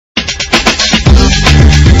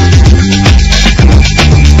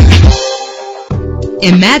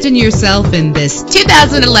Imagine yourself in this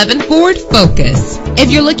 2011 Ford Focus. If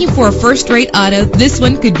you're looking for a first-rate auto, this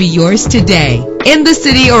one could be yours today. In the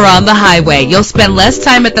city or on the highway, you'll spend less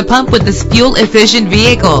time at the pump with this fuel-efficient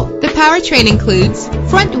vehicle. The powertrain includes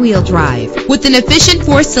front-wheel drive with an efficient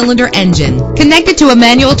 4-cylinder engine connected to a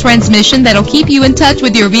manual transmission that'll keep you in touch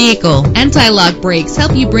with your vehicle. Anti-lock brakes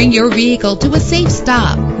help you bring your vehicle to a safe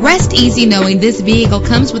stop. Rest easy knowing this vehicle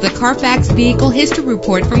comes with a Carfax Vehicle History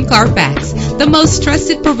Report from Carfax, the most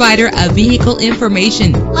trusted provider of vehicle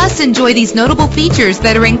information. Plus, enjoy these notable features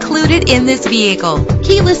that are included in this vehicle: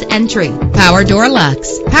 keyless entry, power door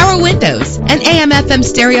locks, power windows, an AM/FM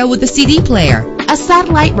stereo with a CD player, a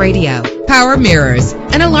satellite radio, power mirrors,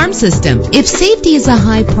 an alarm system. If safety is a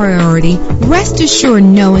high priority, rest assured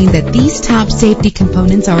knowing that these top safety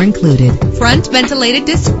components are included: front ventilated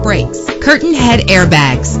disc brakes, curtain head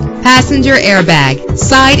airbags, passenger airbag,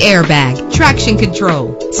 side airbag, traction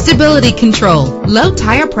control, stability control, low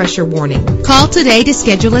tire pressure warning. Call today to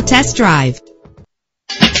schedule a test drive.